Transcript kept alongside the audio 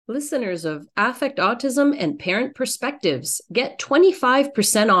Listeners of Affect Autism and Parent Perspectives, get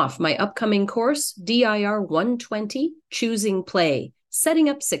 25% off my upcoming course, DIR 120, Choosing Play, Setting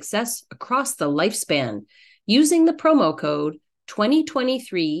Up Success Across the Lifespan, using the promo code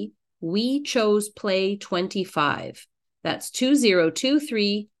 2023 We Chose Play 25. That's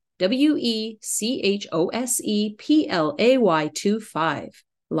 2023 WECHOSE PLAY 25.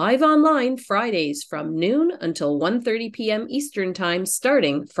 Live online Fridays from noon until 1:30 p.m. Eastern Time,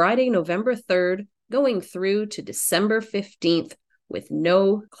 starting Friday, November 3rd, going through to December 15th, with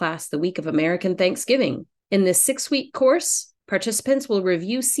no class the week of American Thanksgiving. In this 6-week course, participants will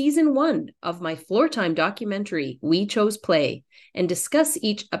review Season 1 of my Floor Time documentary, We Chose Play, and discuss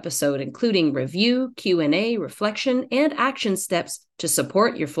each episode, including review, Q&A, reflection, and action steps to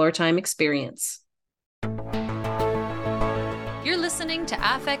support your Floor Time experience. You're listening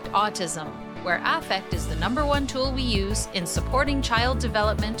to Affect Autism, where affect is the #1 tool we use in supporting child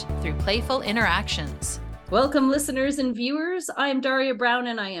development through playful interactions. Welcome, listeners and viewers. I am Daria Brown,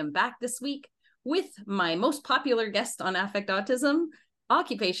 and I am back this week with my most popular guest on Affect Autism,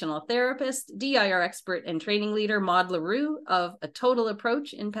 occupational therapist, DIR expert, and training leader, Maud LaRue of A Total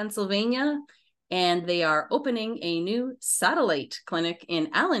Approach in Pennsylvania. And they are opening a new satellite clinic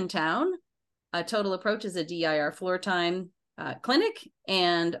in Allentown. A Total Approach is a DIR floor time clinic,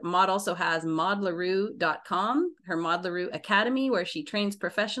 and Maud also has maudlarue.com, her Maud LaRue Academy, where she trains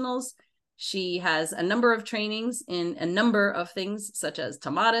professionals. She has a number of trainings in a number of things, such as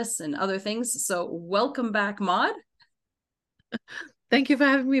Tomatis and other things. So welcome back, Maud. Thank you for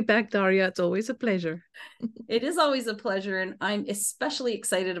having me back, Daria. It's always a pleasure. It is always a pleasure, and I'm especially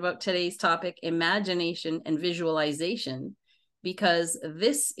excited about today's topic, imagination and visualization, because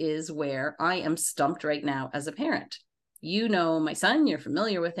this is where I am stumped right now as a parent. You know my son, you're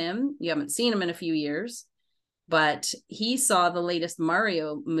familiar with him. You haven't seen him in a few years, but he saw the latest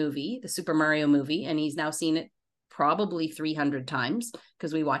Mario movie, the Super Mario movie, and he's now seen it probably 300 times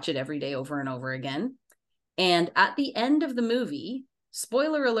because we watch it every day over and over again. And at the end of the movie,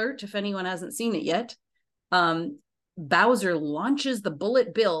 spoiler alert if anyone hasn't seen it yet, Bowser launches the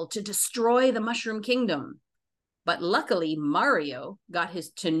bullet bill to destroy the Mushroom Kingdom. But luckily, Mario got his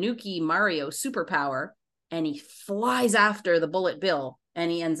Tanuki Mario superpower, and he flies after the bullet bill, and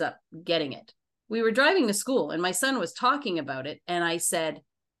he ends up getting it. We were driving to school, and my son was talking about it, and I said,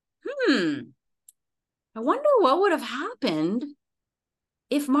 I wonder what would have happened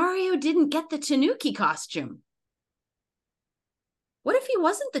if Mario didn't get the Tanuki costume. What if he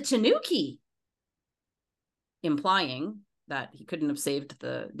wasn't the Tanuki? Implying that he couldn't have saved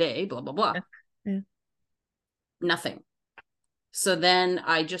the day, blah, blah, blah. Yeah. Nothing. So then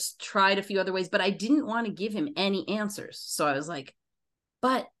I just tried a few other ways, but I didn't want to give him any answers. So I was like,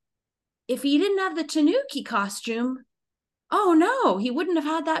 but if he didn't have the Tanuki costume, oh no, he wouldn't have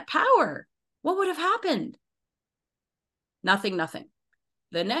had that power. What would have happened? Nothing.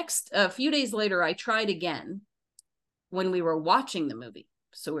 The next, a few days later, I tried again when we were watching the movie.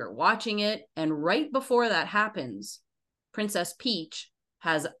 So we were watching it, and right before that happens, Princess Peach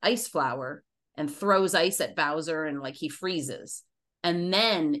has ice flower and throws ice at Bowser, and like he freezes. And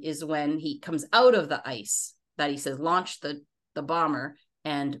then is when he comes out of the ice that he says, launch the bomber,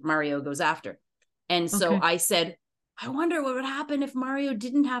 and Mario goes after. And so I said, I wonder what would happen if Mario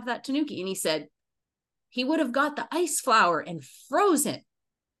didn't have that Tanuki. And he said, he would have got the ice flower and frozen.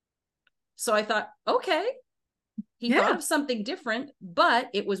 So I thought, okay, he thought of something different, but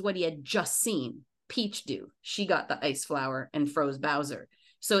it was what he had just seen Peach do. She got the ice flower and froze Bowser.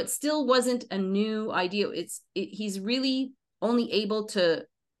 So it still wasn't a new idea. He's really only able to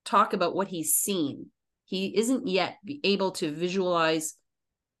talk about what he's seen. He isn't yet able to visualize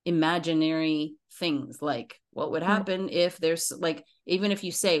imaginary things, like what would happen if there's, like, even if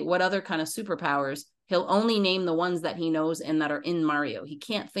you say what other kind of superpowers, he'll only name the ones that he knows and that are in Mario. He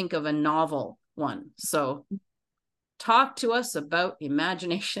can't think of a novel one. So talk to us about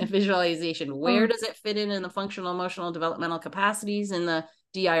imagination and visualization. Where does it fit in the functional, emotional, developmental capacities in the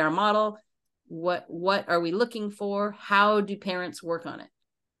DIR model? What are we looking for? How do parents work on it?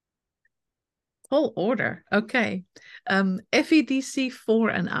 Whole order. Okay. FEDC 4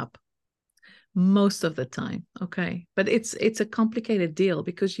 and up most of the time. Okay. But it's a complicated deal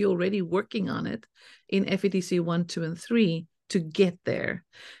because you're already working on it in FEDC 1, 2, and 3 to get there.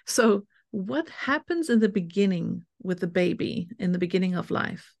 So what happens in the beginning with the baby in the beginning of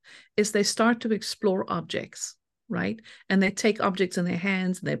life is they start to explore objects. right? And they take objects in their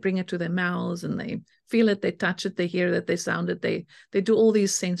hands and they bring it to their mouths and they feel it, they touch it, they hear it, they sound it, they do all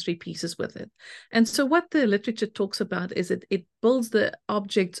these sensory pieces with it. And so what the literature talks about is it builds the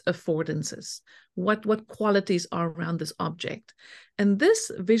object's affordances, what qualities are around this object. And this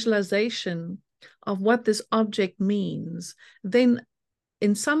visualization of what this object means then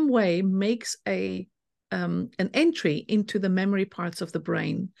in some way makes an entry into the memory parts of the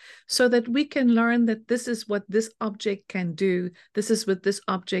brain so that we can learn that this is what this object can do. This is what this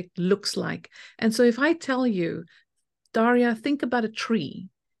object looks like. And so if I tell you, Daria, think about a tree,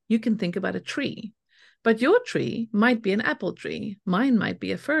 you can think about a tree, but your tree might be an apple tree. Mine might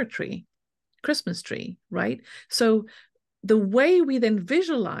be a fir tree, Christmas tree, right? So the way we then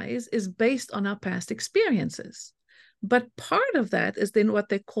visualize is based on our past experiences. But part of that is then what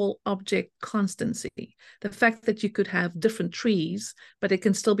they call object constancy, the fact that you could have different trees, but it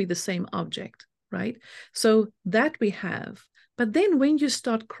can still be the same object, right? So that we have. But then when you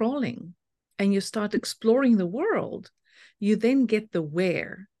start crawling and you start exploring the world, you then get the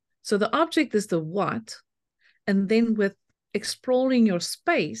where. So the object is the what, and then with exploring your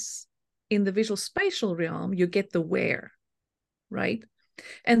space in the visual spatial realm, you get the where, right?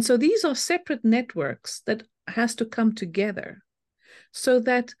 And so these are separate networks that has to come together so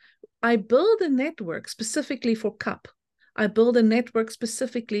that I build a network specifically for cup. I build a network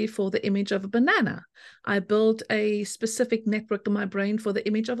specifically for the image of a banana. I build a specific network in my brain for the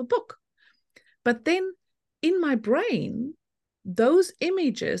image of a book. But then in my brain, those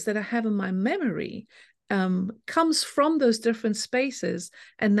images that I have in my memory comes from those different spaces.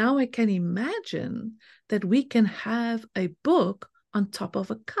 And now I can imagine that we can have a book on top of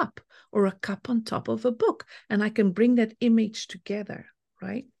a cup or a cup on top of a book. And I can bring that image together,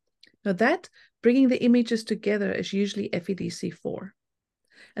 right? Now that bringing the images together is usually FEDC4.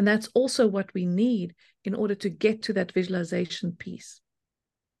 And that's also what we need in order to get to that visualization piece.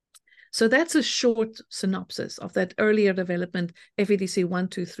 So that's a short synopsis of that earlier development, FEDC 1,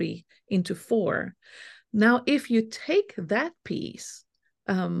 2, 3 into 4. Now, if you take that piece,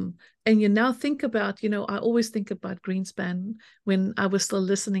 and you now think about, I always think about Greenspan when I was still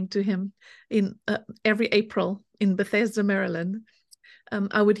listening to him in every April in Bethesda, Maryland.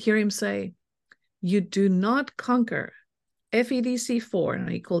 I would hear him say, you do not conquer FEDC4, and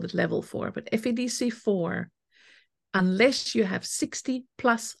he called it level 4, but FEDC4, unless you have 60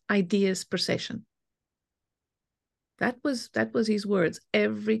 plus ideas per session. That was his words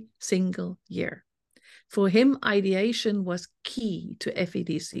every single year. For him, ideation was key to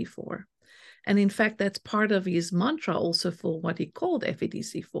FEDC4. And in fact, that's part of his mantra also for what he called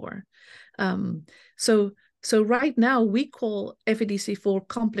FEDC4. So right now we call FEDC4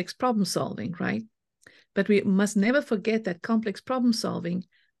 complex problem solving, right? But we must never forget that complex problem solving,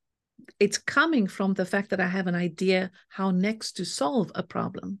 it's coming from the fact that I have an idea how next to solve a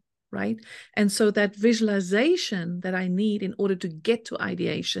problem, right? And so that visualization that I need in order to get to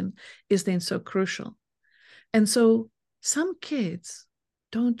ideation is then so crucial. And so some kids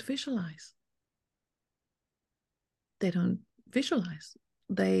don't visualize. They don't visualize.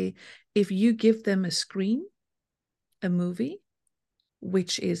 If you give them a screen, a movie,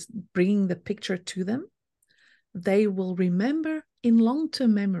 which is bringing the picture to them, they will remember in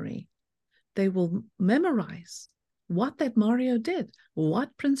long-term memory. They will memorize what that Mario did,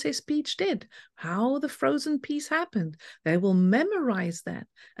 what Princess Peach did, how the frozen piece happened. They will memorize that,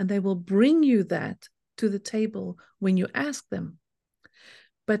 and they will bring you that to the table when you ask them.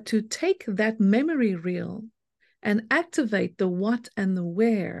 But to take that memory reel and activate the what and the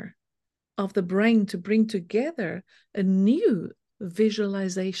where of the brain to bring together a new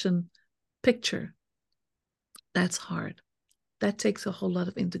visualization picture, that's hard. That takes a whole lot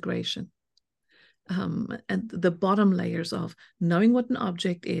of integration. And the bottom layers of knowing what an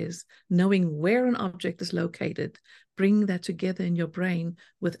object is, knowing where an object is located, bringing that together in your brain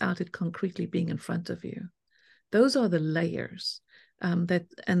without it concretely being in front of you. Those are the layers and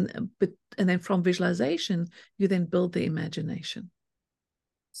then from visualization, you then build the imagination.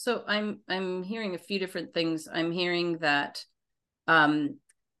 So I'm hearing a few different things. I'm hearing that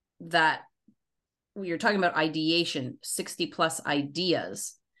that you're talking about ideation, 60 plus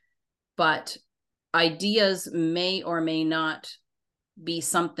ideas, but ideas may or may not be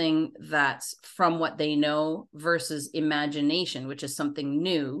something that's from what they know versus imagination, which is something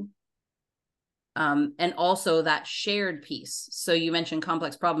new. And also that shared piece. So you mentioned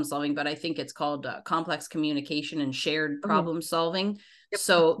complex problem solving, but I think it's called complex communication and shared problem solving. Yep.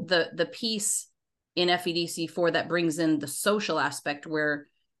 So the piece in FEDC4 that brings in the social aspect where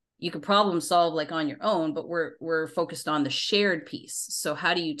you could problem solve like on your own, but we're focused on the shared piece. So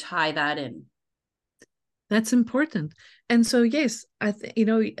how do you tie that in? That's important. And so, yes, in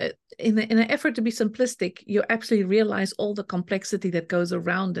an effort to be simplistic, you actually realize all the complexity that goes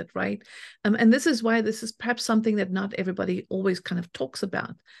around it, right? And this is why this is perhaps something that not everybody always kind of talks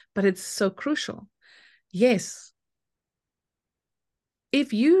about, but it's so crucial. Yes,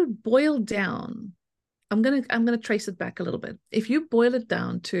 if you boil down, I'm gonna trace it back a little bit. If you boil it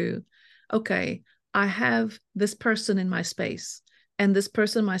down to, okay, I have this person in my space, and this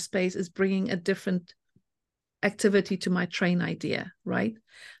person in my space is bringing a different activity to my train idea, right?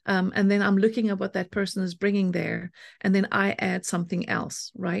 And then I'm looking at what that person is bringing there, and then I add something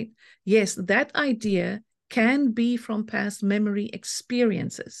else, right? Yes, that idea can be from past memory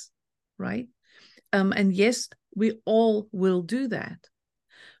experiences, right? And yes, we all will do that.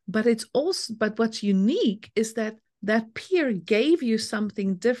 But what's unique is that peer gave you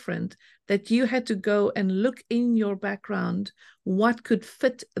something different, that you had to go and look in your background what could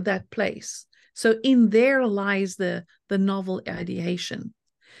fit that place. So in there lies the novel ideation.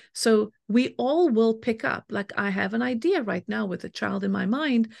 So we all will pick up, like I have an idea right now with a child in my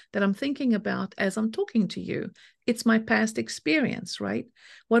mind that I'm thinking about as I'm talking to you. It's my past experience, right?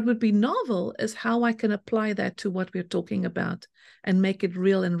 What would be novel is how I can apply that to what we're talking about and make it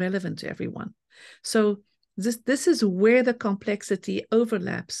real and relevant to everyone. So this is where the complexity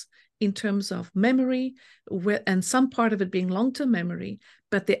overlaps in terms of memory, and some part of it being long-term memory,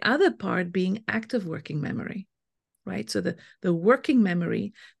 but the other part being active working memory, right? So the working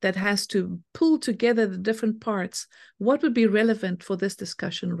memory that has to pull together the different parts, what would be relevant for this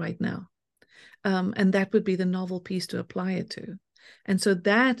discussion right now? And that would be the novel piece to apply it to. And so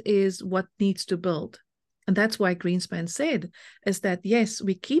that is what needs to build. And that's why Greenspan said is that, yes,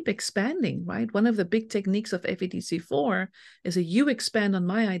 we keep expanding, right? One of the big techniques of FEDC4 is that you expand on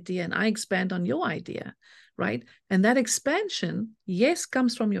my idea and I expand on your idea, right? And that expansion, yes,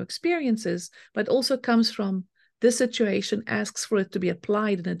 comes from your experiences, but also comes from this situation asks for it to be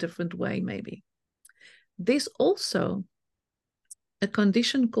applied in a different way, maybe. There's also a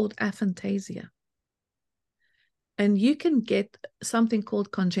condition called aphantasia. And you can get something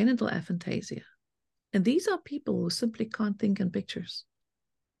called congenital aphantasia. And these are people who simply can't think in pictures.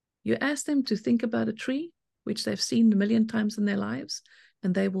 You ask them to think about a tree, which they've seen a million times in their lives,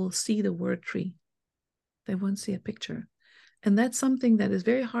 and they will see the word tree. They won't see a picture. And that's something that is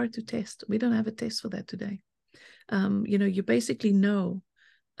very hard to test. We don't have a test for that today. You basically know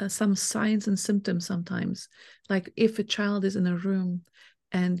some signs and symptoms sometimes. Like if a child is in a room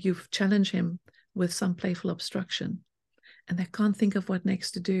and you've challenged him with some playful obstruction, and they can't think of what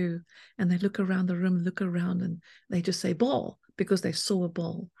next to do, and they look around the room, and they just say ball because they saw a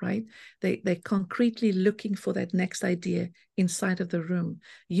ball, right? They're concretely looking for that next idea inside of the room.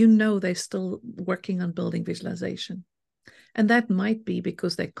 They're still working on building visualization. And that might be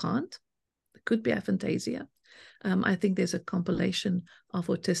because they can't. It could be aphantasia. I think there's a compilation of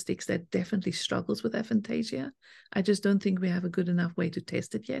autistics that definitely struggles with aphantasia. I just don't think we have a good enough way to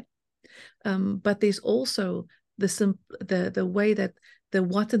test it yet. But there's also the way that the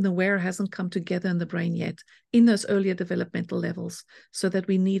what and the where hasn't come together in the brain yet in those earlier developmental levels, so that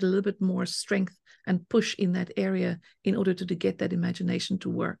we need a little bit more strength and push in that area in order to get that imagination to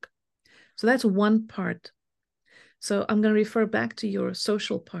work. So that's one part. So I'm going to refer back to your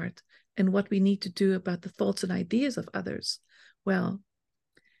social part and what we need to do about the thoughts and ideas of others. Well,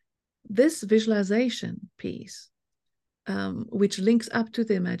 this visualization piece, which links up to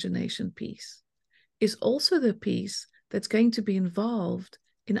the imagination piece, is also the piece that's going to be involved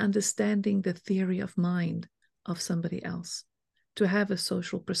in understanding the theory of mind of somebody else, to have a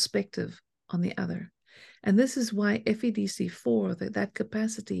social perspective on the other. And this is why FEDC4, that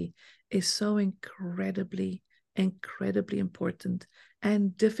capacity, is so incredibly important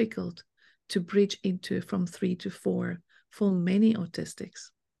and difficult to bridge into from 3 to 4 for many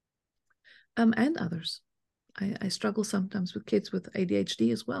autistics and others. I struggle sometimes with kids with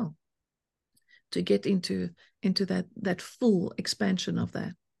ADHD as well, to get into that full expansion of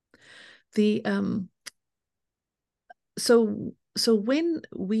that. So when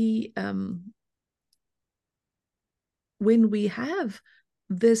we have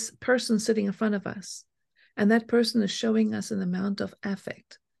this person sitting in front of us, and that person is showing us an amount of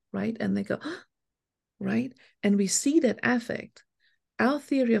affect, right? And they go, oh, right? And we see that affect. Our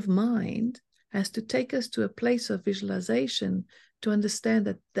theory of mind has to take us to a place of visualization to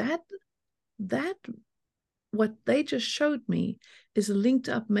understand that what they just showed me is linked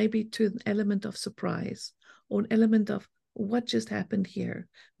up maybe to an element of surprise, or an element of what just happened here,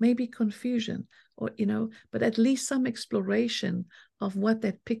 maybe confusion, or, but at least some exploration of what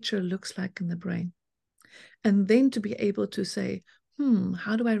that picture looks like in the brain. And then to be able to say,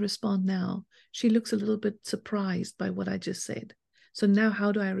 how do I respond now? She looks a little bit surprised by what I just said. So now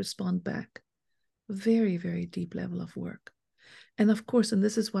how do I respond back? Very, very deep level of work. And of course, and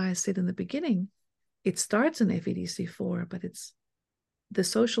this is why I said in the beginning, it starts in FEDC 4, but it's the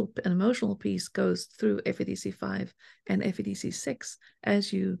social and emotional piece goes through FEDC 5 and FEDC 6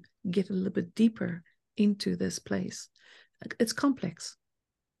 as you get a little bit deeper into this place. It's complex.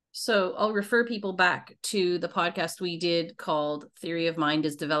 So I'll refer people back to the podcast we did called Theory of Mind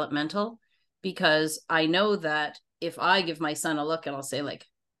is Developmental, because I know that if I give my son a look and I'll say like,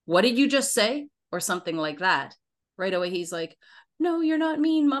 what did you just say? Or something like that, right away he's like, no, you're not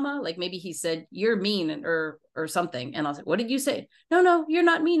mean, mama. Like maybe he said, you're mean or something. And I'll say, what did you say? No, you're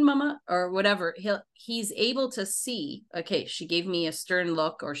not mean, mama, or whatever. He's able to see, okay, she gave me a stern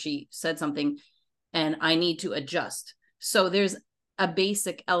look or she said something and I need to adjust. So there's a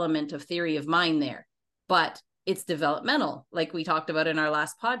basic element of theory of mind there, but it's developmental, like we talked about in our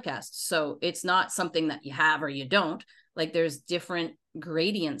last podcast. So it's not something that you have or you don't. Like there's different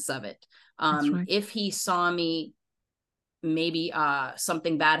gradients of it. Right. If he saw me, maybe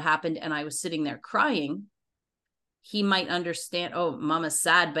something bad happened and I was sitting there crying, he might understand, oh, mama's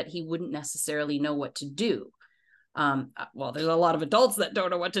sad, but he wouldn't necessarily know what to do. Well, there's a lot of adults that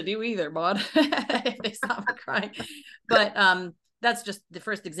don't know what to do either, Maud, if they stop crying. But that's just the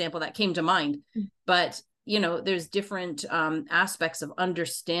first example that came to mind. But, you know, there's different aspects of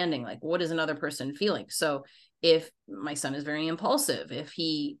understanding, like what is another person feeling? So if my son is very impulsive, if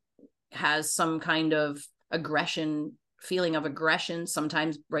he has some kind of feeling of aggression,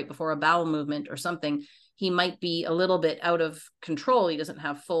 sometimes right before a bowel movement or something, he might be a little bit out of control. He doesn't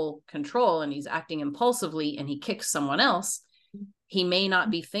have full control and he's acting impulsively and he kicks someone else. He may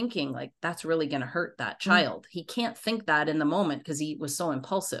not be thinking like that's really going to hurt that child. He can't think that in the moment because he was so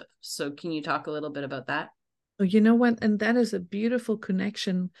impulsive. So can you talk a little bit about that? You know what? And that is a beautiful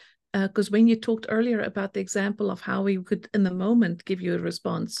connection, because when you talked earlier about the example of how we could in the moment give you a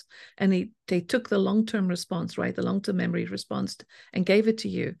response, and they took the long-term response, right? The long-term memory response and gave it to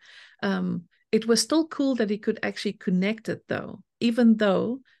you. It was still cool that he could actually connect it though, even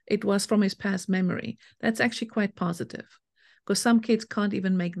though it was from his past memory. That's actually quite positive, because some kids can't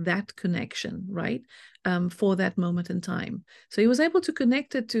even make that connection, right? For that moment in time. So he was able to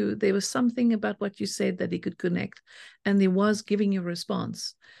connect it to, there was something about what you said that he could connect, and he was giving you a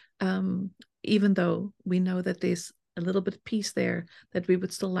response. Even though we know that there's a little bit of peace there that we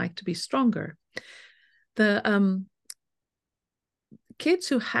would still like to be stronger. The kids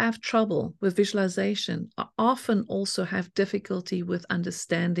who have trouble with visualization often also have difficulty with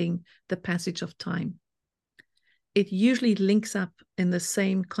understanding the passage of time. It usually links up in the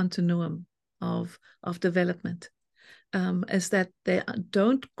same continuum of development, is that they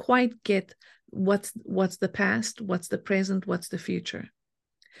don't quite get what's the past, what's the present, what's the future.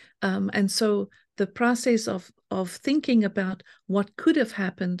 And so the process of thinking about what could have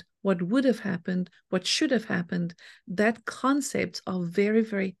happened, what would have happened, what should have happened, that concepts are very,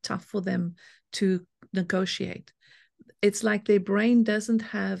 very tough for them to negotiate. It's like their brain doesn't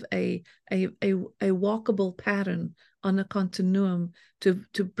have a walkable pattern on a continuum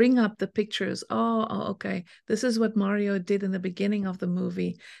to bring up the pictures. Oh, okay, this is what Mario did in the beginning of the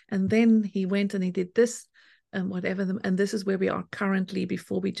movie, and then he went and he did this and whatever, and this is where we are currently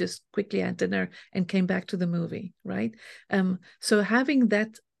before we just quickly had dinner and came back to the movie, right? So having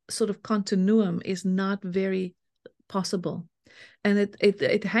that sort of continuum is not very possible. And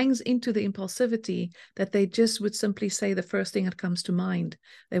it hangs into the impulsivity that they just would simply say the first thing that comes to mind.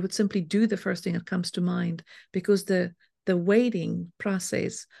 They would simply do the first thing that comes to mind, because the waiting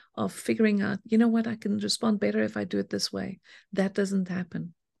process of figuring out, you know what, I can respond better if I do it this way, that doesn't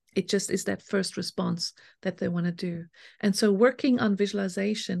happen. It just is that first response that they want to do. And so working on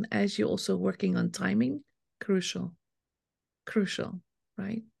visualization as you're also working on timing, crucial,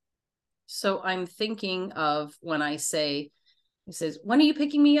 right? So I'm thinking of when I say, he says, when are you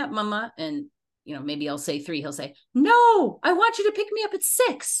picking me up, mama? And, you know, maybe I'll say 3. He'll say, no, I want you to pick me up at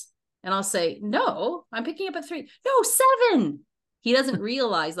 6. And I'll say, no, I'm picking up at 3. No, 7. He doesn't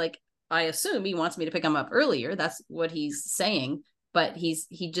realize, like, I assume he wants me to pick him up earlier. That's what he's saying. But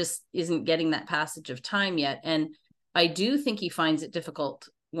he just isn't getting that passage of time yet. And I do think he finds it difficult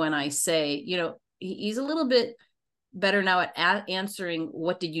when I say, you know, he's a little bit better now at answering,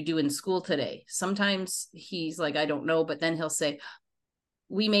 what did you do in school today? Sometimes he's like, I don't know, but then he'll say,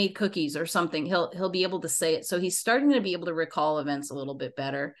 we made cookies or something. He'll be able to say it. So he's starting to be able to recall events a little bit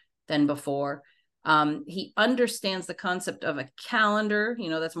better than before. He understands the concept of a calendar, you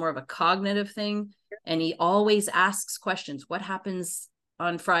know, that's more of a cognitive thing. And he always asks questions. What happens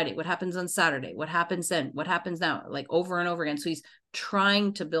on Friday? What happens on Saturday? What happens then? What happens now? Like over and over again. So he's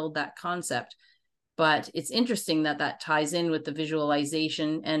trying to build that concept. But it's interesting that that ties in with the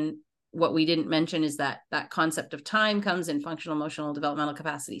visualization. And what we didn't mention is that that concept of time comes in functional emotional developmental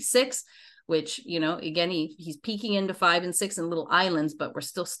capacity 6, which, you know, again, he's peeking into 5 and 6 in little islands, but we're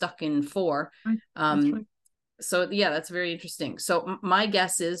still stuck in 4. Right. So yeah, that's very interesting. So my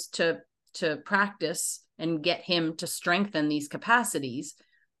guess is to practice and get him to strengthen these capacities,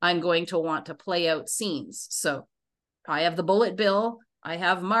 I'm going to want to play out scenes. So I have the bullet bill, I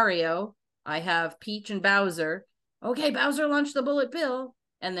have Mario, I have Peach and Bowser. Okay, Bowser launched the bullet bill.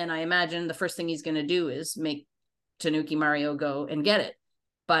 And then I imagine the first thing he's going to do is make Tanuki Mario go and get it.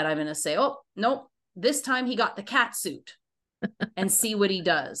 But I'm going to say, oh, nope, this time he got the cat suit and see what he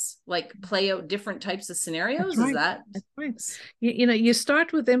does. Like play out different types of scenarios. That's right. Is that? That's right. You know, you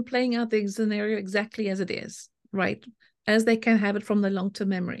start with them playing out the scenario exactly as it is, right? As they can have it from the long-term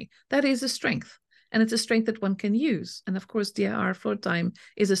memory. That is a strength. And it's a strength that one can use. And of course, DIR for time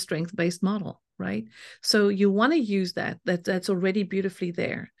is a strength-based model, right? So you want to use that's already beautifully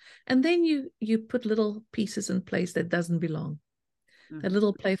there. And then you put little pieces in place that doesn't belong. A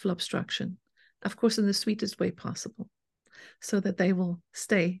little playful obstruction, of course, in the sweetest way possible, so that they will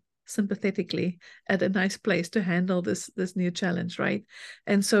stay sympathetically at a nice place to handle this new challenge, right?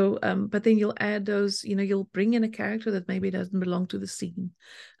 And so, but then you'll add those, you know, you'll bring in a character that maybe doesn't belong to the scene.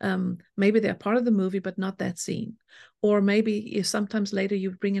 Maybe they're part of the movie, but not that scene. Or maybe sometimes later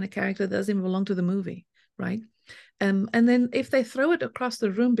you bring in a character that doesn't even belong to the movie, right? And then if they throw it across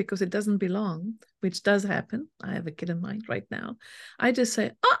the room because it doesn't belong, which does happen, I have a kid in mind right now, I just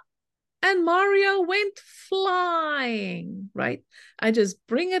say, and Mario went flying, right? I just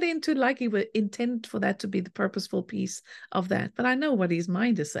bring it into like he would intend for that to be the purposeful piece of that. But I know what his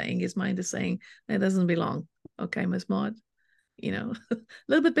mind is saying. His mind is saying, that doesn't belong. Okay, Miss Maud, you know, a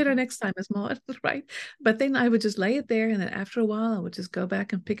little bit better next time, Miss Maud, right? But then I would just lay it there. And then after a while, I would just go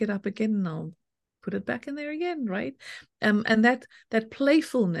back and pick it up again and I'll put it back in there again, right? And that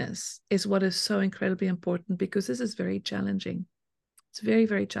playfulness is what is so incredibly important because this is very challenging. It's very,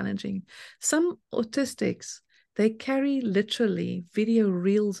 very challenging. Some autistics, they carry literally video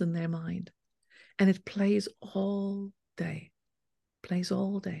reels in their mind and it plays all day,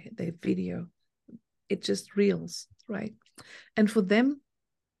 They video, it just reels, right? And for them,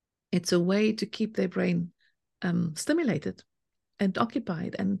 it's a way to keep their brain stimulated and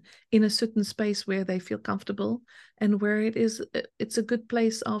occupied and in a certain space where they feel comfortable and where it's a good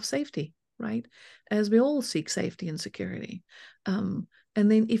place of safety, right? As we all seek safety and security. And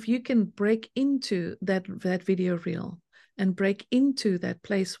then if you can break into that video reel and break into that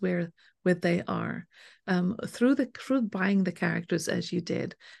place where they are, through buying the characters as you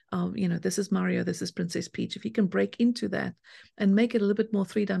did, you know, this is Mario, this is Princess Peach. If you can break into that and make it a little bit more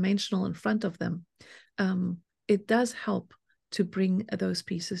 3-dimensional in front of them, it does help to bring those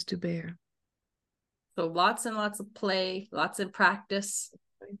pieces to bear. So lots and lots of play, lots of practice.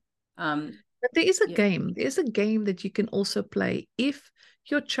 But there is a game. There's a game that you can also play if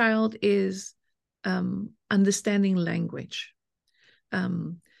your child is understanding language.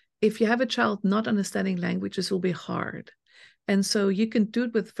 If you have a child not understanding language, this will be hard. And so you can do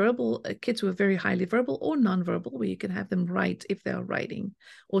it with verbal kids who are very highly verbal or nonverbal, where you can have them write if they are writing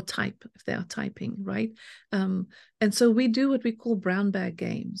or type if they are typing, right? And so we do what we call brown bag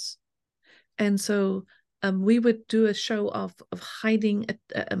games. And so we would do a show of hiding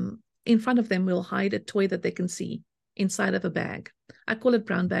in front of them. We'll hide a toy that they can see inside of a bag. I call it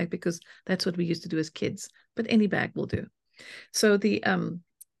brown bag because that's what we used to do as kids, but any bag will do. So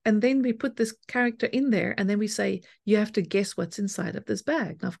and then we put this character in there and then we say, you have to guess what's inside of this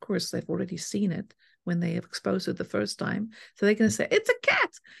bag. Now, of course, they've already seen it when they have exposed it the first time. So they're going to say, it's a cat.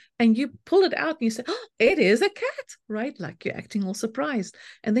 And you pull it out and you say, oh, it is a cat, right? Like you're acting all surprised.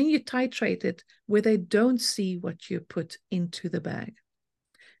 And then you titrate it where they don't see what you put into the bag.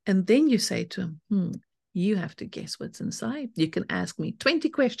 And then you say to them, you have to guess what's inside. You can ask me 20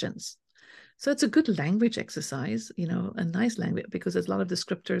 questions. So it's a good language exercise, you know, a nice language because there's a lot of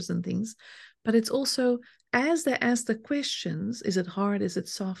descriptors and things. But it's also, as they ask the questions, is it hard? Is it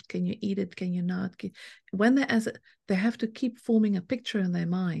soft? Can you eat it? Can you not? When they ask it, they have to keep forming a picture in their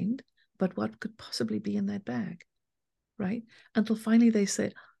mind, but what could possibly be in that bag, right? Until finally they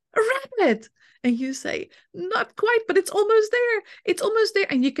say, a rabbit. And you say, not quite, but it's almost there. It's almost there.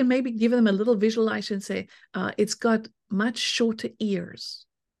 And you can maybe give them a little visualization and say, it's got much shorter ears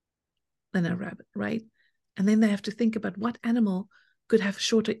than a rabbit, right? And then they have to think about what animal could have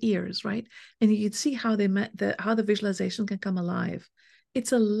shorter ears, right? And you can see how how the visualization can come alive.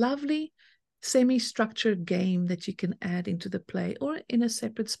 It's a lovely semi-structured game that you can add into the play or in a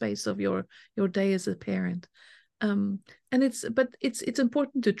separate space of your day as a parent. And it's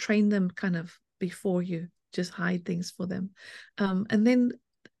important to train them kind of before you just hide things for them. And then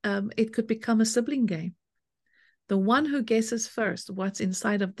it could become a sibling game. The one who guesses first what's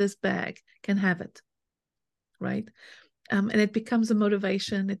inside of this bag can have it, right? And it becomes a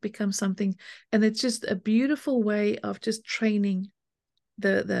motivation. It becomes something, and it's just a beautiful way of just training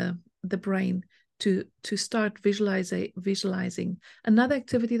the brain to start visualizing. Another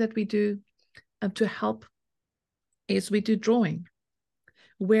activity that we do to help is we do drawing,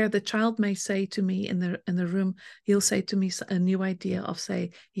 where the child may say to me in the room, he'll say to me a new idea of,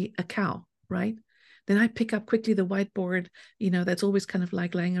 say, a cow, right? Then I pick up quickly the whiteboard, that's always kind of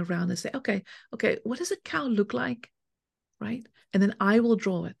like laying around, and say, okay, what does a cow look like, right? And then I will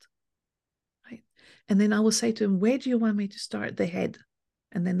draw it, right? And then I will say to him, where do you want me to start? The head.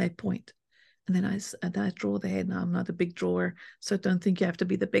 And then they point. And then I draw the head. Now, I'm not a big drawer, so don't think you have to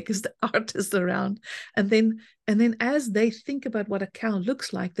be the biggest artist around. And then as they think about what a cow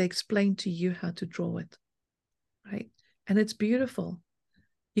looks like, they explain to you how to draw it, right? And it's beautiful.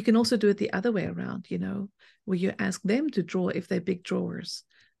 You can also do it the other way around, where you ask them to draw if they're big drawers.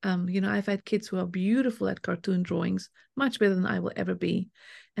 I've had kids who are beautiful at cartoon drawings, much better than I will ever be.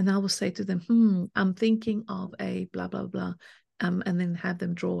 And I will say to them, I'm thinking of a blah, blah, blah. And then have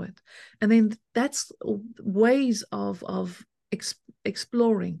them draw it. And then that's ways of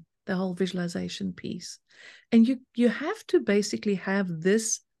exploring the whole visualization piece. And you have to basically have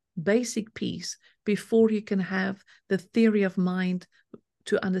this basic piece before you can have the theory of mind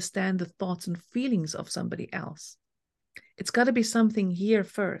to understand the thoughts and feelings of somebody else. It's got to be something here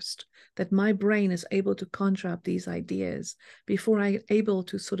first, that my brain is able to conjure up these ideas before I'm able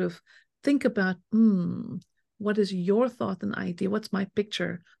to sort of think about, what is your thought and idea? What's my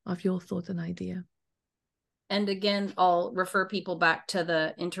picture of your thought and idea? And again, I'll refer people back to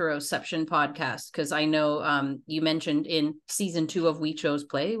the interoception podcast, because I know you mentioned in season 2 of We Chose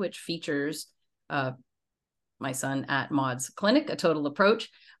Play, which features my son at Maud's clinic, A Total Approach.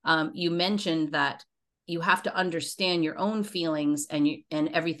 You mentioned that you have to understand your own feelings and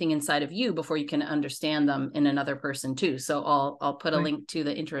everything inside of you before you can understand them in another person too. So I'll put a link to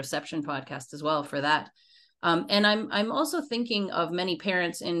the interoception podcast as well for that. And I'm also thinking of many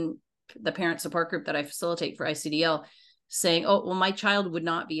parents in the parent support group that I facilitate for ICDL saying, oh, well, my child would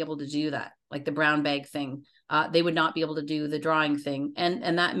not be able to do that, like the brown bag thing. They would not be able to do the drawing thing.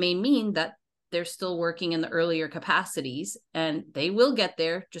 And that may mean that they're still working in the earlier capacities, and they will get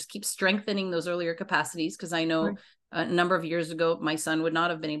there. Just keep strengthening those earlier capacities, because I know a number of years ago, my son would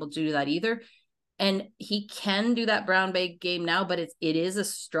not have been able to do that either. And he can do that brown bag game now, but it is a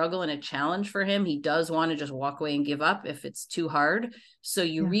struggle and a challenge for him. He does want to just walk away and give up if it's too hard. So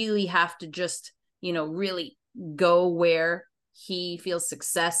you really have to just, really go where he feels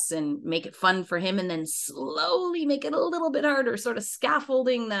success and make it fun for him, and then slowly make it a little bit harder, sort of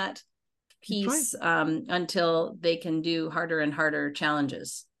scaffolding that piece until they can do harder and harder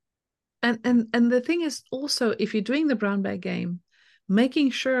challenges. And the thing is also, if you're doing the brown bag game,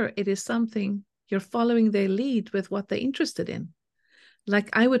 making sure it is something you're following their lead with what they're interested in. Like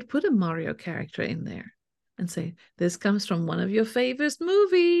I would put a Mario character in there and say, this comes from one of your favorite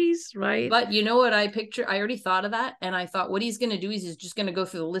movies, right? But you know what I picture? I already thought of that. And I thought what he's going to do is he's just going to go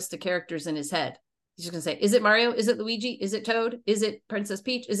through the list of characters in his head. He's just going to say, is it Mario? Is it Luigi? Is it Toad? Is it Princess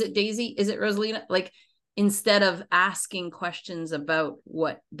Peach? Is it Daisy? Is it Rosalina? Like, instead of asking questions about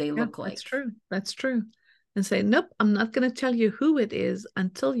what they look like. That's true. And say, nope, I'm not going to tell you who it is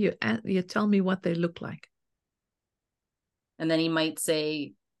until you tell me what they look like. And then he might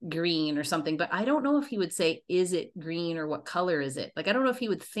say green or something, but I don't know if he would say, is it green, or what color is it? Like, I don't know if he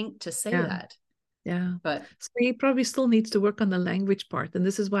would think to say that. Yeah. But so he probably still needs to work on the language part. And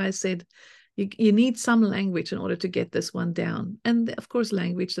this is why I said you need some language in order to get this one down. And of course,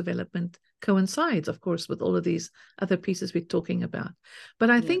 language development coincides, of course, with all of these other pieces we're talking about. But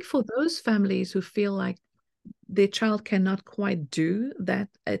I think for those families who feel like their child cannot quite do that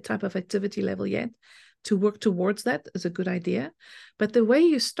type of activity level yet, to work towards that is a good idea. But the way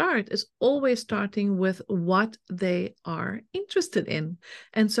you start is always starting with what they are interested in.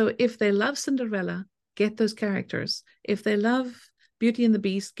 And so if they love Cinderella, get those characters. If they love Beauty and the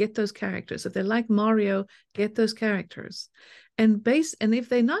Beast, get those characters. If they like Mario, get those characters. And if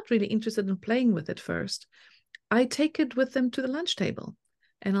they're not really interested in playing with it first, I take it with them to the lunch table.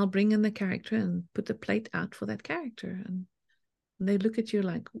 And I'll bring in the character and put the plate out for that character. And they look at you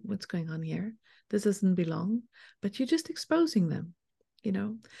like, what's going on here? This doesn't belong. But you're just exposing them. you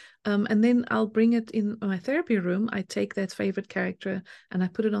know. And then I'll bring it in my therapy room. I take that favorite character and I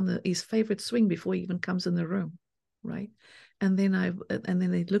put it on his favorite swing before he even comes in the room, right? And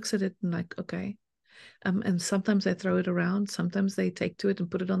then he looks at it and like, okay. And sometimes they throw it around. Sometimes they take to it and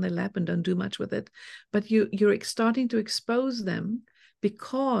put it on their lap and don't do much with it. But you're starting to expose them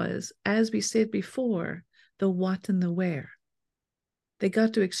because, as we said before, the what and the where. They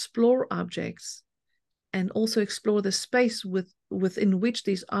got to explore objects and also explore the space within which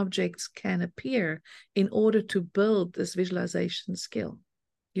these objects can appear in order to build this visualization skill.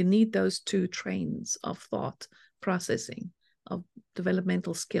 You need those two trains of thought processing, of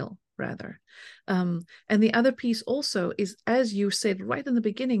developmental skill, rather. And the other piece also is, as you said right in the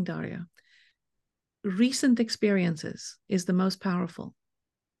beginning, Daria, recent experiences is the most powerful,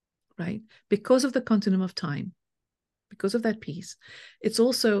 right? Because of the continuum of time, because of that piece. It's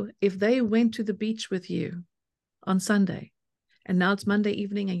also, if they went to the beach with you on Sunday, and now it's Monday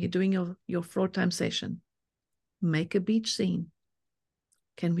evening and you're doing your floor time session, make a beach scene.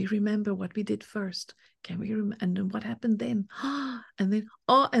 Can we remember what we did first? Can we remember? And then what happened then? And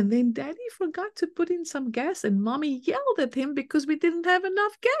then daddy forgot to put in some gas and mommy yelled at him because we didn't have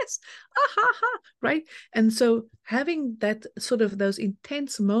enough gas. Right? And so having that sort of those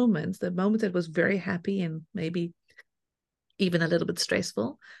intense moments, the moment that was very happy and maybe even a little bit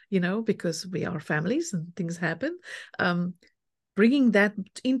stressful, because we are families and things happen. Bringing that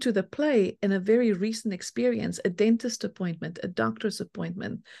into the play in a very recent experience, a dentist appointment, a doctor's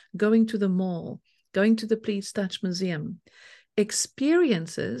appointment, going to the mall, going to the Please Touch Museum.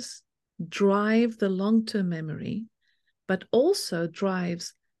 Experiences drive the long-term memory, but also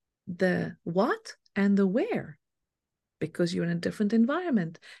drives the what and the where, because you're in a different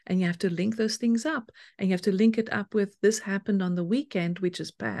environment and you have to link those things up, and you have to link it up with this happened on the weekend, which is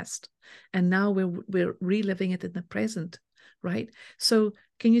past. And now we're reliving it in the present. Right? So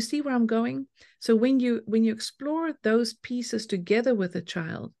can you see where I'm going? So when you explore those pieces together with a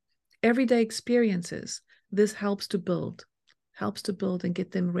child, everyday experiences, this helps to build and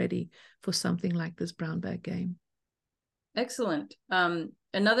get them ready for something like this brown bag game. Excellent.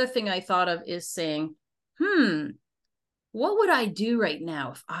 Another thing I thought of is saying, what would I do right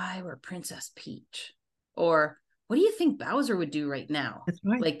now if I were Princess Peach? Or what do you think Bowser would do right now? That's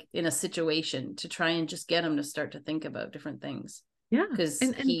right. Like in a situation, to try and just get him to start to think about different things. Yeah. Because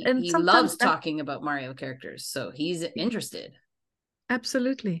he loves talking about Mario characters. So he's interested.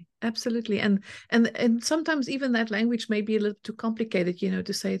 Absolutely. Absolutely. And sometimes even that language may be a little too complicated,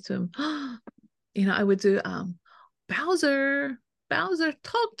 to say to him, I would do, Bowser,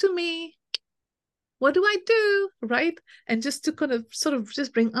 talk to me. What do I do? Right? And just to kind of sort of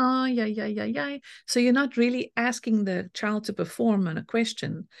just bring, yeah. So you're not really asking the child to perform on a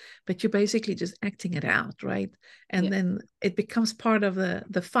question, but you're basically just acting it out, right? And then it becomes part of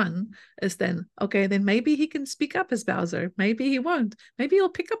the fun is then, okay, then maybe he can speak up as Bowser. Maybe he won't. Maybe he'll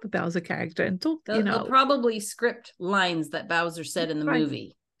pick up a Bowser character and talk, They'll probably script lines that Bowser said in the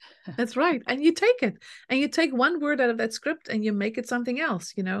movie. That's right. And you take it and you take one word out of that script and you make it something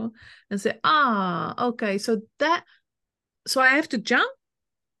else, and say, okay, so I have to jump,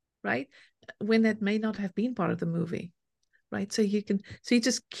 right? When that may not have been part of the movie, right? So you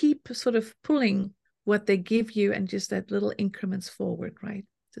just keep sort of pulling what they give you and just that little increments forward, right?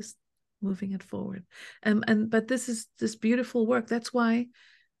 Just moving it forward. But this is this beautiful work. That's why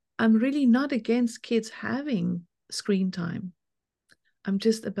I'm really not against kids having screen time. I'm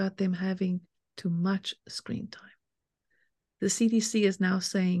just about them having too much screen time. The CDC is now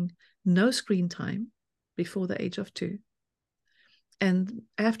saying no screen time before the age of 2. And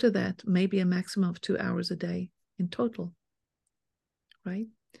after that, maybe a maximum of 2 hours a day in total, right?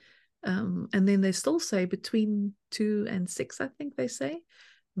 And then they still say between 2 and 6, I think they say,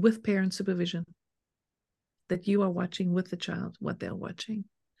 with parent supervision, that you are watching with the child what they're watching.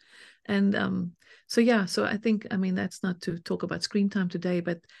 And so I think, that's not to talk about screen time today,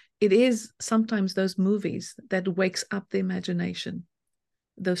 but it is sometimes those movies that wakes up the imagination,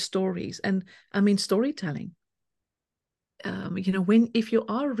 those stories. And storytelling, if you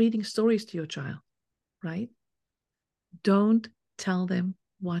are reading stories to your child, right, don't tell them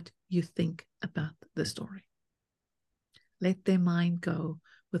what you think about the story. Let their mind go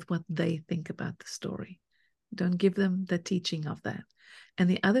with what they think about the story. Don't give them the teaching of that. And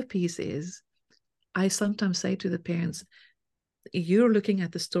the other piece is, I sometimes say to the parents, you're looking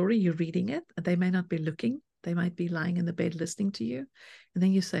at the story, you're reading it, and they may not be looking. They might be lying in the bed listening to you. And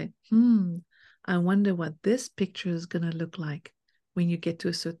then you say, I wonder what this picture is going to look like when you get to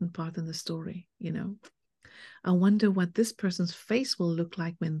a certain part in the story, I wonder what this person's face will look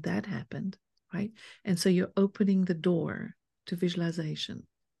like when that happened, right? And so you're opening the door to visualization,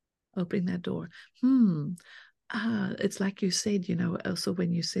 opening that door. It's like you said, also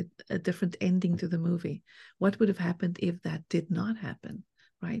when you said a different ending to the movie, what would have happened if that did not happen,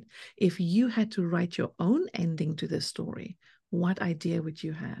 right? If you had to write your own ending to the story, what idea would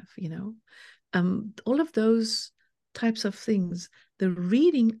you have, all of those types of things. The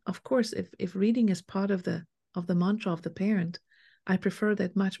reading, of course, if reading is part of the mantra of the parent, I prefer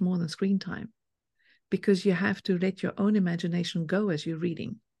that much more than screen time, because you have to let your own imagination go as you're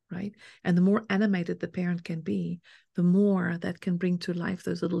reading, right? And the more animated the parent can be, the more that can bring to life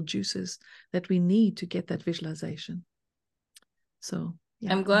those little juices that we need to get that visualization. So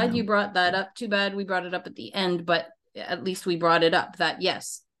yeah, I'm glad you brought that up. Too bad we brought it up at the end, but at least we brought it up that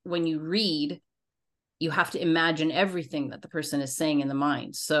yes, when you read, you have to imagine everything that the person is saying in the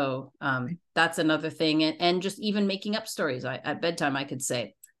mind. So that's another thing. And just even making up stories. At bedtime, I could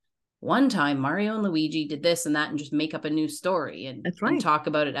say, one time Mario and Luigi did this and that, and just make up a new story and talk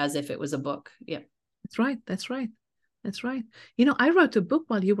about it as if it was a book. Yeah. That's right. I wrote a book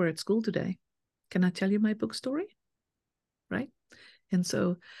while you were at school today. Can I tell you my book story? Right. And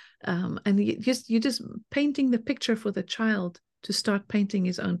so, and you're just painting the picture for the child to start painting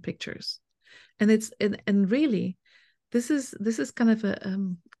his own pictures. And really, this is kind of a,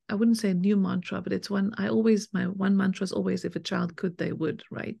 I wouldn't say a new mantra, but it's one my one mantra is always, if a child could, they would,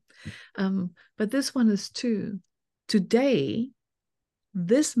 right? But this one is too. Today,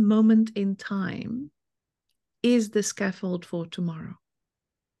 this moment in time is the scaffold for tomorrow.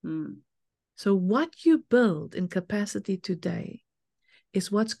 So what you build in capacity today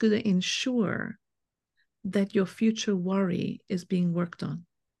is what's going to ensure that your future worry is being worked on.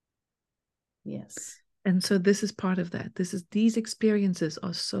 Yes. And so this is part of that. These experiences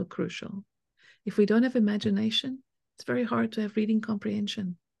are so crucial. If we don't have imagination, it's very hard to have reading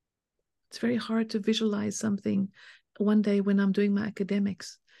comprehension. It's very hard to visualize something. One day when I'm doing my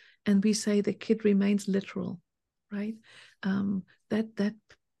academics and we say the kid remains literal, right? That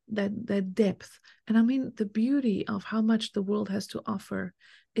depth. And I mean, the beauty of how much the world has to offer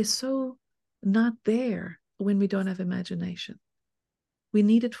is so not there when we don't have imagination. We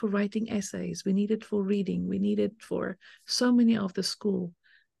need it for writing essays. We need it for reading. We need it for so many of the school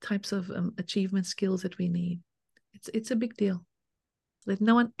types of achievement skills that we need. It's a big deal. Let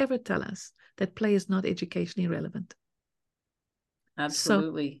no one ever tell us that play is not educationally relevant.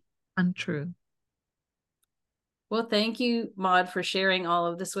 Absolutely. So untrue. Well, thank you, Maud, for sharing all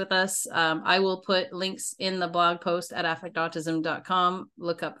of this with us. I will put links in the blog post at affectautism.com.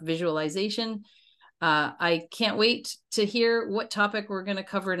 Look up visualization. I can't wait to hear what topic we're going to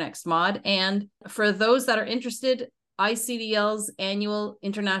cover next, Maud. And for those that are interested, ICDL's annual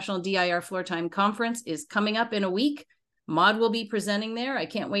International DIR Floor Time Conference is coming up in a week. Maud will be presenting there. I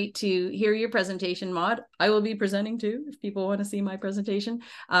can't wait to hear your presentation, Maud. I will be presenting too, if people want to see my presentation.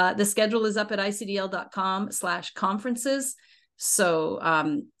 The schedule is up at icdl.com/conferences.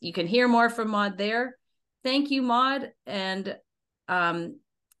 So you can hear more from Maud there. Thank you, Maud. And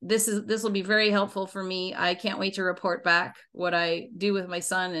this will be very helpful for me. I can't wait to report back what I do with my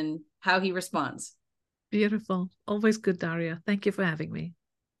son and how he responds. Beautiful. Always good, Daria. Thank you for having me.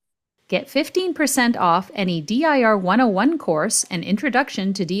 Get 15% off any DIR 101 course and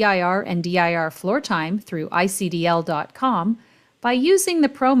Introduction to DIR and DIR Floor Time through icdl.com by using the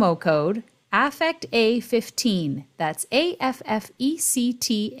promo code AFFECTA15. That's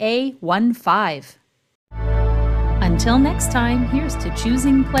AFFECTA15. Until next time, here's to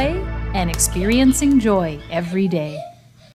choosing play and experiencing joy every day.